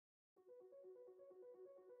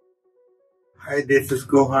Hi, this is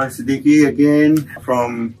Gohar Siddiqui again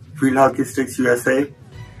from Field Hockey Sticks USA.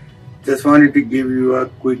 Just wanted to give you a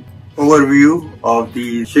quick overview of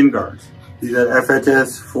the shin guards. These are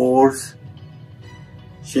FHS Force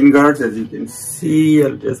shin guards. As you can see,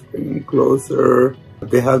 I'll just bring it closer.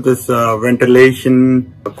 They have this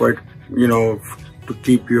ventilation, quite, to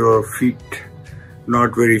keep your feet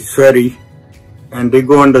not very sweaty, and they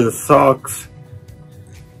go under the socks.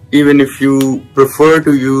 Even if you prefer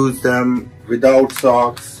to use them without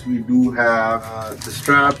socks, we do have the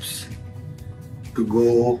straps to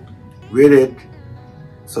go with it,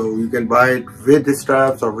 so you can buy it with the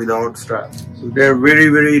straps or without straps. So they're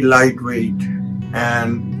very lightweight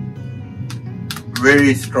and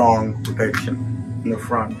very strong protection in the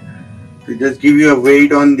front. To just give you a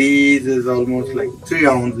weight on these is almost like 3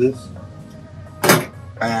 ounces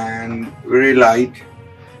and very light.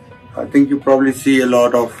 I think you probably see a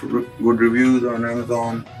lot of good reviews on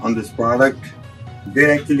Amazon on this product.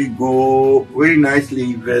 They actually go very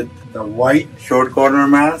nicely with the white short corner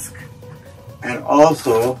mask and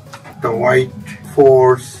also the white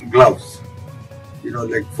Force gloves.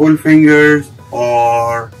 Like full fingers,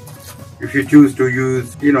 or if you choose to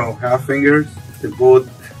use, half fingers. They both,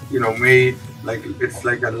 made like it's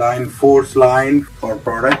like a line, Force line for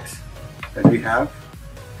products that we have.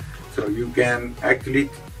 So you can actually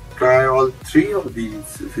try all 3 of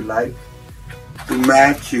these if you like to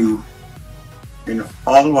match you in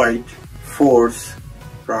all white Force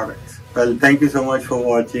products. Well, thank you so much for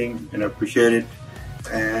watching, and I appreciate it,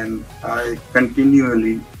 and I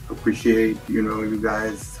continually appreciate you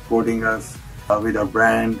guys supporting us with our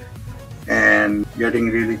brand and getting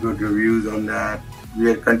really good reviews on that.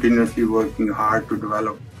 We are continuously working hard to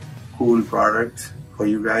develop cool products for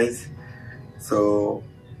you guys, so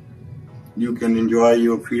you can enjoy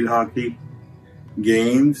your field hockey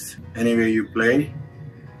games anywhere you play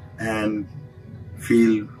and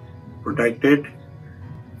feel protected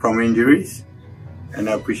from injuries. And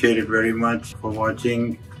I appreciate it very much for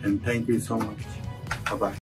watching, and thank you so much. Bye-bye.